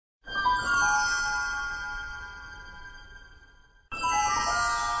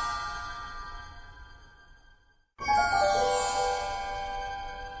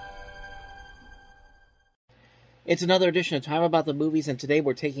It's another edition of Time About the Movies, and today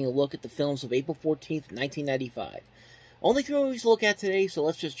we're taking a look at the films of April 14th, 1995. Only 3 movies to look at today, so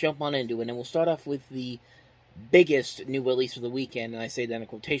let's just jump on into it, and we'll start off with the biggest new release of the weekend, and I say that in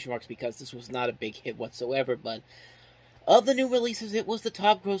quotation marks because this was not a big hit whatsoever, but of the new releases, it was the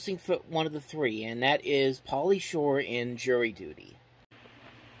top grossing for one of the 3, and that is Pauly Shore in Jury Duty.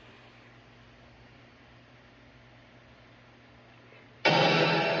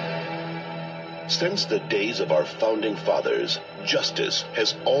 Since the days of our founding fathers, justice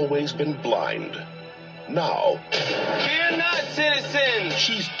has always been blind. Now, fear not, citizens!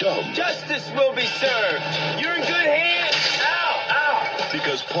 She's dumb. Justice will be served! You're in good hands! Ow! Ow!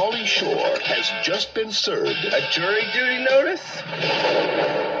 Because Pauly Shore has just been served a jury duty notice?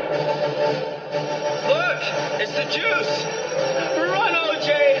 Look! It's the juice! Run,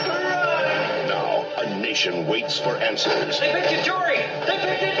 OJ! Run! Now, a nation waits for answers. They picked a jury! They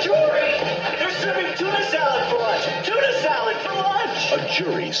picked a jury! They're serving tuna salad for lunch! Tuna salad for lunch! A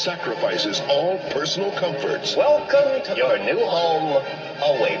jury sacrifices all personal comforts. Welcome to your new home,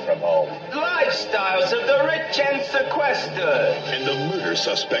 away from home. Lifestyles of the rich and sequestered. And the murder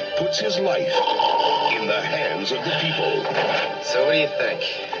suspect puts his life in the hands of the people. So what do you think?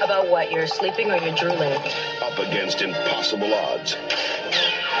 About what? You're sleeping or you're drooling? Up against impossible odds.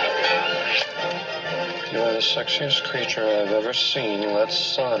 You are the sexiest creature I've ever seen.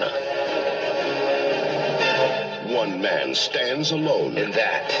 Let's sauna. One man stands alone. And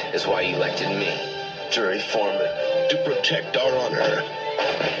that is why you elected me, jury foreman. To protect our honor.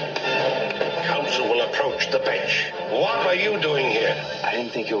 Counsel will approach the bench. What are you doing here? I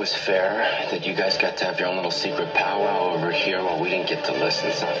didn't think it was fair that you guys got to have your own little secret powwow over here while we didn't get to listen.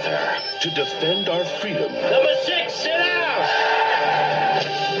 It's not fair. To defend our freedom. Number 6, sit down!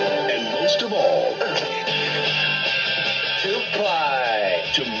 And most of all, to play.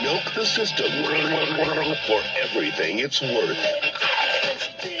 to milk the system for everything it's worth.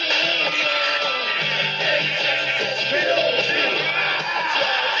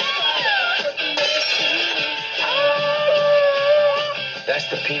 That's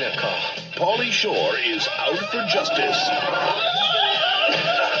the peanut call. Pauly Shore is out for justice.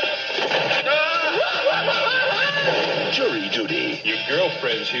 Jury duty. Your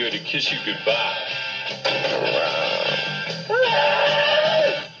girlfriend's here to kiss you goodbye.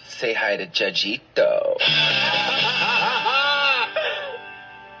 Say hi to Judgito.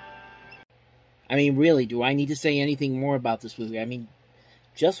 I mean, really, do I need to say anything more about this movie? I mean,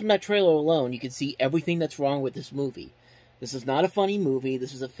 just from that trailer alone, you can see everything that's wrong with this movie. This is not a funny movie.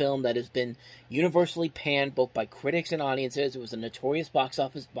 This is a film that has been universally panned both by critics and audiences. It was a notorious box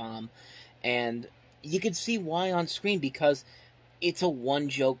office bomb. And you can see why on screen, because it's a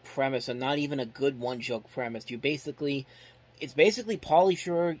one-joke premise, and not even a good one-joke premise. It's basically Pauly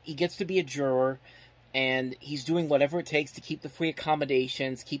Shore. He gets to be a juror, and he's doing whatever it takes to keep the free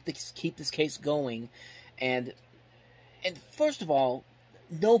accommodations, keep this case going. And first of all,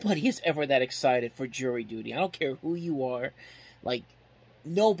 nobody is ever that excited for jury duty. I don't care who you are. Like,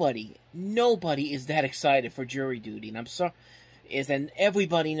 nobody is that excited for jury duty. And I'm sorry, and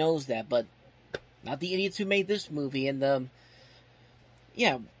everybody knows that, but not the idiots who made this movie. And,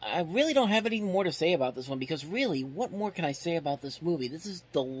 yeah, I really don't have any more to say about this one, because really, what more can I say about this movie? This is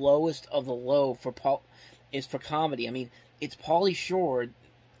the lowest of the low for comedy. I mean, it's Pauly Shore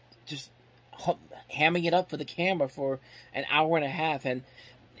just hamming it up for the camera for an hour and a half, and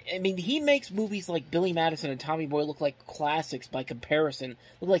I mean, he makes movies like Billy Madison and Tommy Boy look like classics by comparison,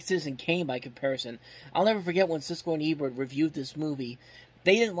 look like Citizen Kane by comparison. I'll never forget when Siskel and Ebert reviewed this movie.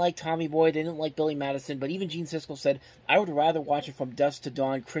 They didn't like Tommy Boy, they didn't like Billy Madison, but even Gene Siskel said, I would rather watch it from dusk to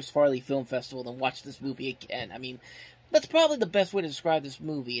dawn, Chris Farley Film Festival, than watch this movie again. I mean, that's probably the best way to describe this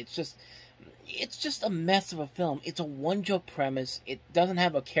movie. It's just a mess of a film. It's a one-joke premise. It doesn't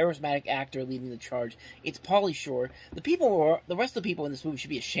have a charismatic actor leading the charge. It's Pauly Shore. The rest of the people in this movie should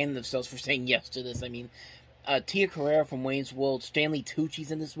be ashamed of themselves for saying yes to this. I mean, Tia Carrere from Wayne's World, Stanley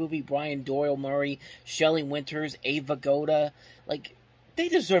Tucci's in this movie, Brian Doyle Murray, Shelley Winters, Ava Goda. Like, they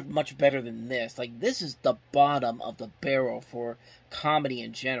deserve much better than this. Like, this is the bottom of the barrel for comedy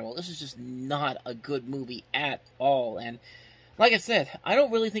in general. This is just not a good movie at all. And like I said, I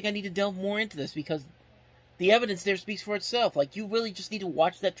don't really think I need to delve more into this, because the evidence there speaks for itself. Like, you really just need to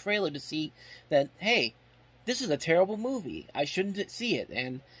watch that trailer to see that, hey, this is a terrible movie. I shouldn't see it.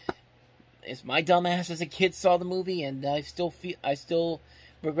 And it's my dumbass as a kid saw the movie, and I still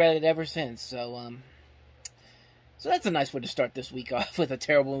regret it ever since. So that's a nice way to start this week off, with a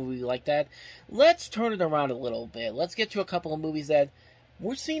terrible movie like that. Let's turn it around a little bit. Let's get to a couple of movies that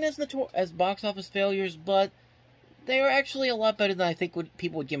were seen as box office failures, but they are actually a lot better than I think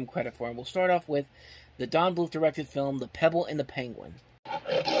people would give them credit for. And we'll start off with the Don Bluth directed film, The Pebble and the Penguin.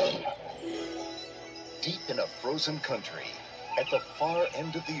 Deep in a frozen country, at the far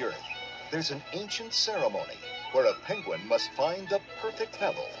end of the earth, there's an ancient ceremony where a penguin must find the perfect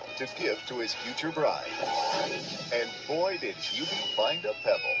pebble to give to his future bride. And boy, did Hubie find a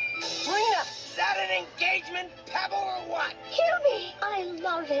pebble. Marina, is that an engagement pebble or what? Hubie, I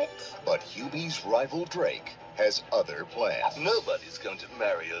love it. But Hubie's rival Drake has other plans. Nobody's going to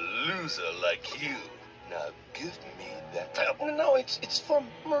marry a loser like you. Now give me that pebble. No, it's for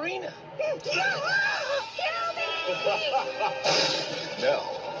Marina. Now,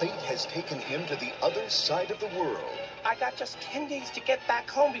 fate has taken him to the other side of the world. I got just 10 days to get back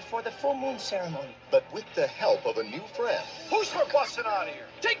home before the full moon ceremony. But with the help of a new friend. Who's for busting out of here?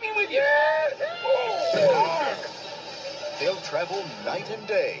 Take me with you. They'll travel night and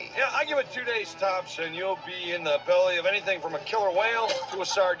day. Yeah, I give it 2 days tops, and you'll be in the belly of anything from a killer whale to a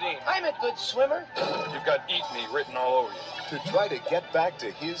sardine. I'm a good swimmer. You've got "eat me" written all over you. To try to get back to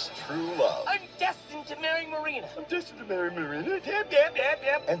his true love. I'm destined to marry Marina. I'm destined to marry Marina. Yep.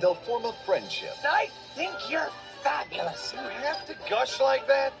 And they'll form a friendship. I think you're fabulous. You have to gush like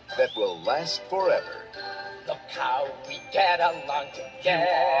that? That will last forever. Look how we get along together. You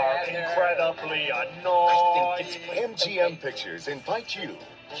are incredibly annoying. MGM Pictures invite you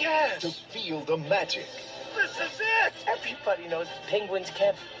to feel the magic. This is it. Everybody knows penguins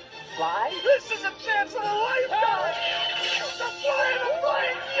can't fly. This is a chance of a lifetime. To fly in a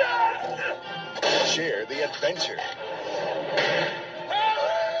plane, yes. Share the adventure.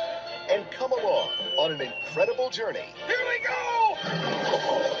 And come along on an incredible journey. Here we go.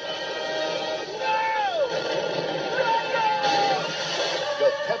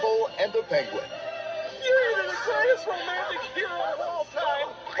 The Pebble and the Penguin. You're either the greatest romantic hero of all time,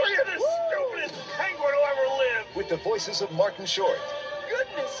 or you're the stupidest penguin who ever lived. With the voices of Martin Short,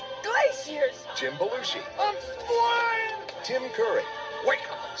 Goodness glaciers. Jim Belushi, I'm flying. Tim Curry, Wake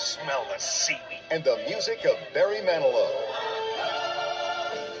up and smell the seaweed. and the music of Barry Manilow.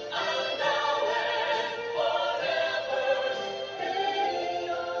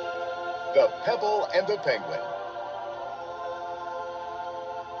 The Pebble and the Penguin.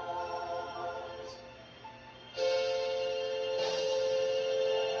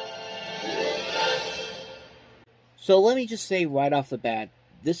 So let me just say right off the bat,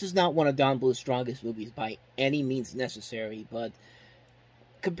 this is not one of Don Bluth's strongest movies by any means necessary, but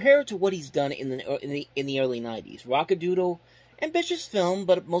compared to what he's done in the early 90s, Rock-a-Doodle, ambitious film,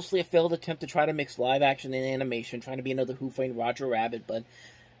 but mostly a failed attempt to try to mix live action and animation, trying to be another Who Framed Roger Rabbit, but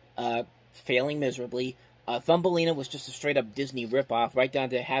failing miserably. Thumbelina was just a straight-up Disney ripoff, right down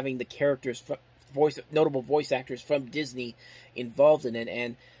to having the characters, notable voice actors from Disney involved in it,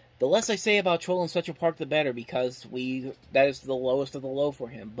 and the less I say about Troll in Central Park, the better, because that is the lowest of the low for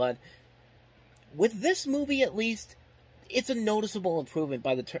him. But with this movie, at least, it's a noticeable improvement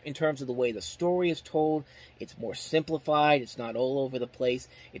in terms of the way the story is told. It's more simplified. It's not all over the place.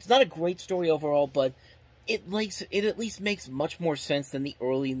 It's not a great story overall, but it at least makes much more sense than the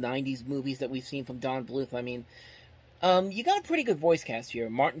early 90s movies that we've seen from Don Bluth. I mean, you got a pretty good voice cast here.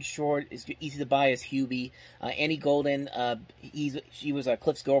 Martin Short is easy to buy as Hubie. Annie Golden, she was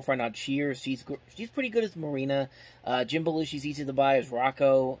Cliff's girlfriend on Cheers. She's pretty good as Marina. Jim Belushi's easy to buy as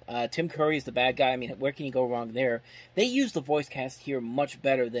Rocco. Tim Curry is the bad guy. I mean, where can you go wrong there? They use the voice cast here much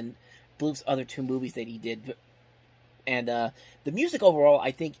better than Bluth's other two movies that he did. And the music overall, I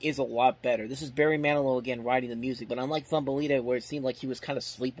think, is a lot better. This is Barry Manilow again writing the music, but unlike Thumbelina, where it seemed like he was kind of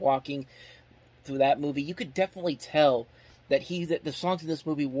sleepwalking through that movie, you could definitely tell that the songs in this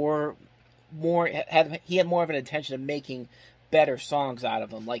movie were he had more of an intention of making better songs out of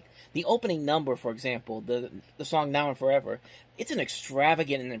them. Like the opening number, for example, the song Now and Forever, it's an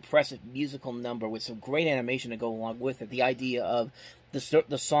extravagant and impressive musical number with some great animation to go along with it. The idea of the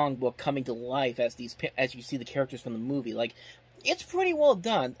songbook coming to life as you see the characters from the movie, like, it's pretty well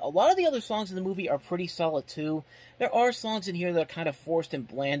done. A lot of the other songs in the movie are pretty solid too. There are songs in here that are kind of forced and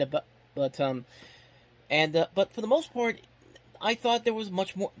bland, but for the most part, I thought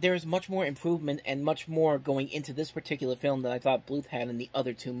there is much more improvement and much more going into this particular film than I thought Bluth had in the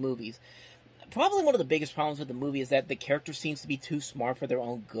other two movies. Probably one of the biggest problems with the movie is that the character seems to be too smart for their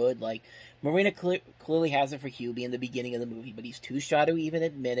own good. Like, Marina clearly has it for Hubie in the beginning of the movie, but he's too shy to even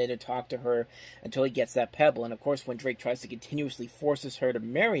admit it and talk to her until he gets that pebble. And of course, when Drake tries to continuously forces her to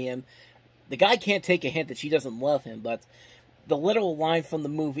marry him, the guy can't take a hint that she doesn't love him. But the literal line from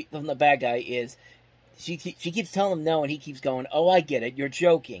the bad guy is, she keeps telling him no, and he keeps going, "Oh, I get it, you're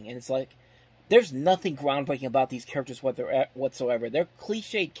joking." And it's like, there's nothing groundbreaking about these characters whatsoever. They're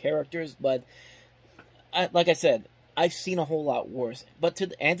cliched characters, but like I said, I've seen a whole lot worse. But to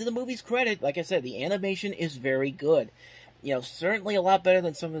the movie's credit, like I said, the animation is very good. You know, certainly a lot better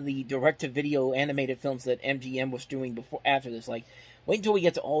than some of the direct-to-video animated films that MGM was doing after this. Like, wait until we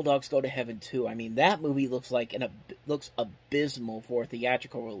get to All Dogs Go to Heaven 2. I mean, that movie looks abysmal for a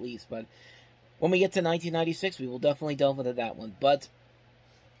theatrical release. But when we get to 1996, we will definitely delve into that one. But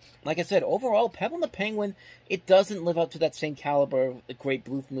like I said, overall, Pebble the Penguin, it doesn't live up to that same caliber of the great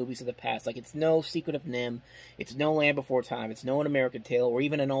Bluth movies of the past. Like, it's no Secret of Nim, it's no Land Before Time, it's no An American Tale, or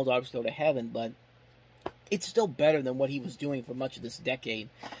even An All Dogs Go to Heaven, but it's still better than what he was doing for much of this decade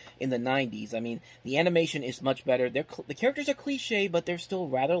in the 90s. I mean, the animation is much better. The characters are cliche, but they're still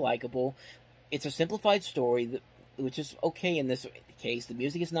rather likable. It's a simplified story, which is okay in this case. The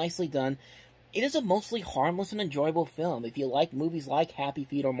music is nicely done. It is a mostly harmless and enjoyable film. If you like movies like Happy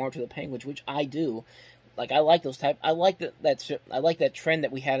Feet or March of the Penguins, which I do, like, I like those type. I like that trend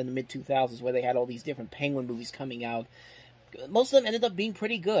that we had in the mid-2000s where they had all these different Penguin movies coming out. Most of them ended up being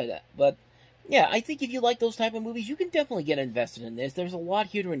pretty good, but yeah, I think if you like those type of movies, you can definitely get invested in this. There's a lot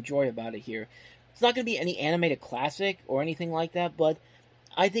here to enjoy about it here. It's not going to be any animated classic or anything like that, but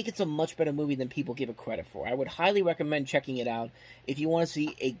I think it's a much better movie than people give it credit for. I would highly recommend checking it out if you want to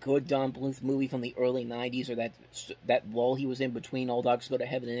see a good Don Bluth movie from the early 90s, or that lull he was in between All Dogs Go to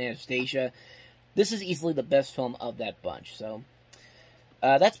Heaven and Anastasia. This is easily the best film of that bunch, so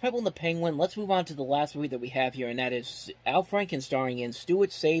that's Pebble the Penguin. Let's move on to the last movie that we have here, and that is Al Franken starring in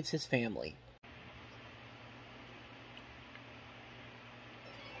Stuart Saves His Family.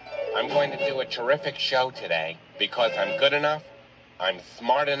 I'm going to do a terrific show today because I'm good enough, I'm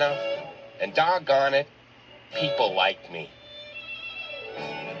smart enough, and doggone it, people like me.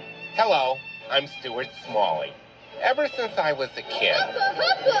 Hello, I'm Stuart Smalley. Ever since I was a kid,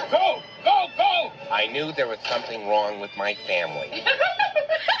 go, go, go! I knew there was something wrong with my family.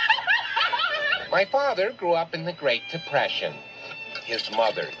 My father grew up in the Great Depression. His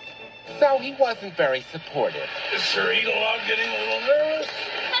mother. So he wasn't very supportive. Is Sir Eagle-Eye getting a little nervous?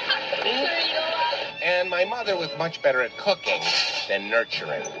 And my mother was much better at cooking than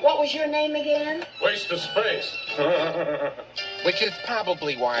nurturing. What was your name again? Waste of space. Which is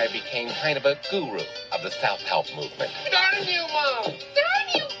probably why I became kind of a guru of the self-help movement. Darn you, Mom! Darn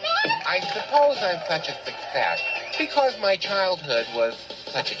you, Mom! I suppose I'm such a success because my childhood was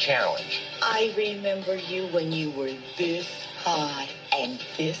such a challenge. I remember you when you were this high and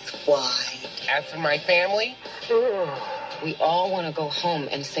this wide. As for my family, We all want to go home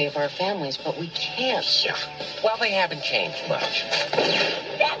and save our families, but we can't. well, they haven't changed much.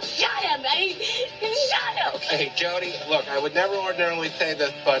 Shut him, Eddie! Shut him! Hey, Jody, look, I would never ordinarily say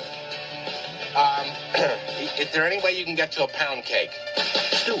this, but, is there any way you can get to a pound cake?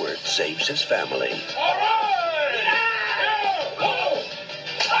 Stuart saves his family. All right!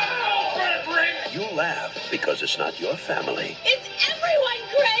 You laugh because it's not your family. Is everyone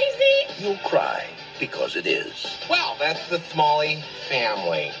crazy? You'll cry because it is. Well, that's the Smalley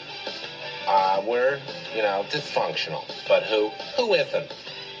family. We're, dysfunctional. But who isn't?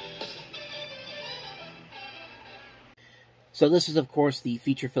 So this is, of course, the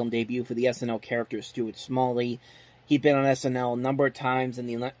feature film debut for the SNL character Stuart Smalley. He'd been on SNL a number of times in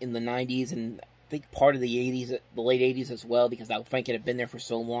the 90s, and I think part of the 80s, the late 80s as well, because Al Franken had been there for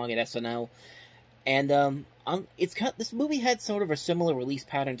so long at SNL. And this movie had sort of a similar release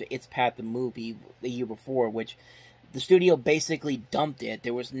pattern to It's Pat the movie the year before, which the studio basically dumped it.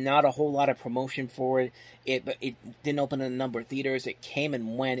 There was not a whole lot of promotion for it. But it didn't open in a number of theaters. It came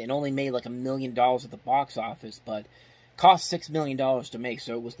and went. It only made like $1 million at the box office, but cost $6 million to make,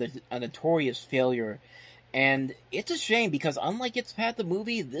 so it was a notorious failure. And it's a shame, because unlike It's Pat the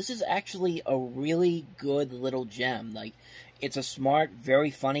movie, this is actually a really good little gem. Like, it's a smart,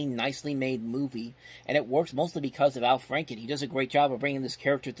 very funny, nicely made movie, and it works mostly because of Al Franken. He does a great job of bringing this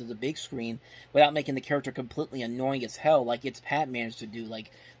character to the big screen without making the character completely annoying as hell, like It's Pat managed to do.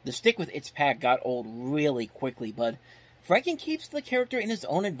 Like, the stick with It's Pat got old really quickly, but Franken keeps the character in his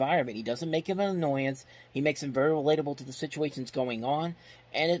own environment. He doesn't make him an annoyance. He makes him very relatable to the situations going on,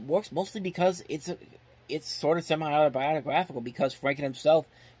 and it works mostly because it's sort of semi-autobiographical, because Franken himself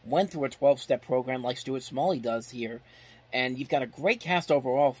went through a 12-step program like Stuart Smalley does here. And you've got a great cast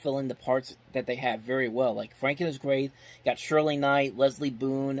overall filling the parts that they have very well. Like, Franken is great. You got Shirley Knight, Leslie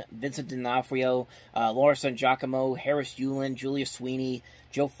Boone, Vincent D'Onofrio, Laura San Giacomo, Harris Yulin, Julia Sweeney,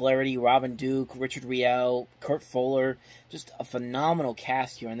 Joe Flaherty, Robin Duke, Richard Riel, Kurt Fuller. Just a phenomenal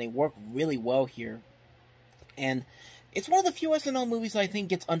cast here, and they work really well here. And it's one of the few SNL movies I think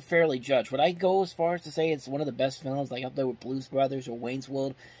gets unfairly judged. Would I go as far as to say it's one of the best films, like up there with Blues Brothers or Wayne's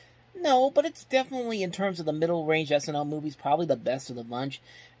World? No, but it's definitely, in terms of the middle-range SNL movies, probably the best of the bunch.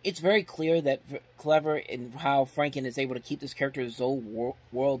 It's very clear that clever in how Franken is able to keep this character in his own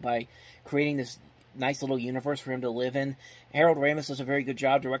world by creating this nice little universe for him to live in. Harold Ramis does a very good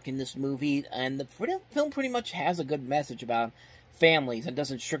job directing this movie, and the film pretty much has a good message about families and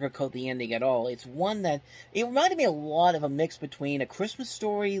doesn't sugarcoat the ending at all. It's one that, it reminded me a lot of a mix between A Christmas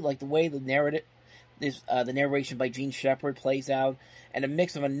Story, like the way the narration by Gene Shepard plays out, and a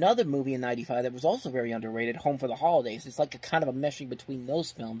mix of another movie in '95 that was also very underrated, Home for the Holidays. It's like a kind of a meshing between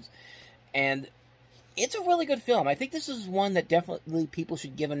those films, and it's a really good film. I think this is one that definitely people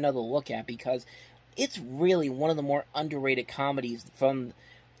should give another look at, because it's really one of the more underrated comedies from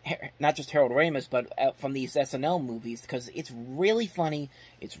not just Harold Ramis, but from these SNL movies, because it's really funny,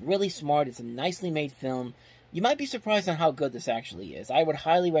 it's really smart, it's a nicely made film. You might be surprised on how good this actually is. I would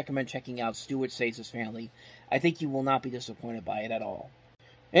highly recommend checking out Stuart Saves His Family. I think you will not be disappointed by it at all.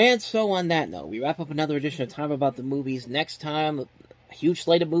 And so on that note, we wrap up another edition of Time About the Movies. Next time, a huge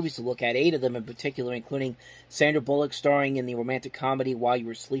slate of movies to look at, 8 of them in particular, including Sandra Bullock starring in the romantic comedy While You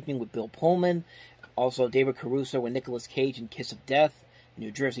Were Sleeping with Bill Pullman, also David Caruso and Nicolas Cage in Kiss of Death,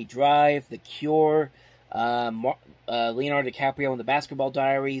 New Jersey Drive, The Cure, Leonardo DiCaprio in The Basketball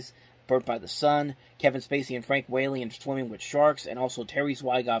Diaries, Burnt by the Sun, Kevin Spacey and Frank Whaley in Swimming with Sharks, and also Terry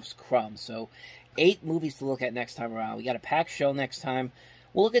Zwigoff's Crumbs. So, 8 movies to look at next time around. We got a packed show next time.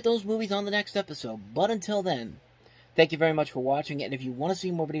 We'll look at those movies on the next episode. But until then, thank you very much for watching. And if you want to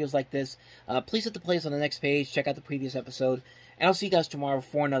see more videos like this, please hit the plays on the next page. Check out the previous episode. And I'll see you guys tomorrow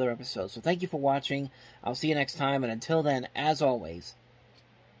for another episode. So thank you for watching. I'll see you next time. And until then, as always,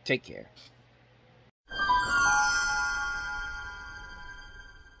 take care.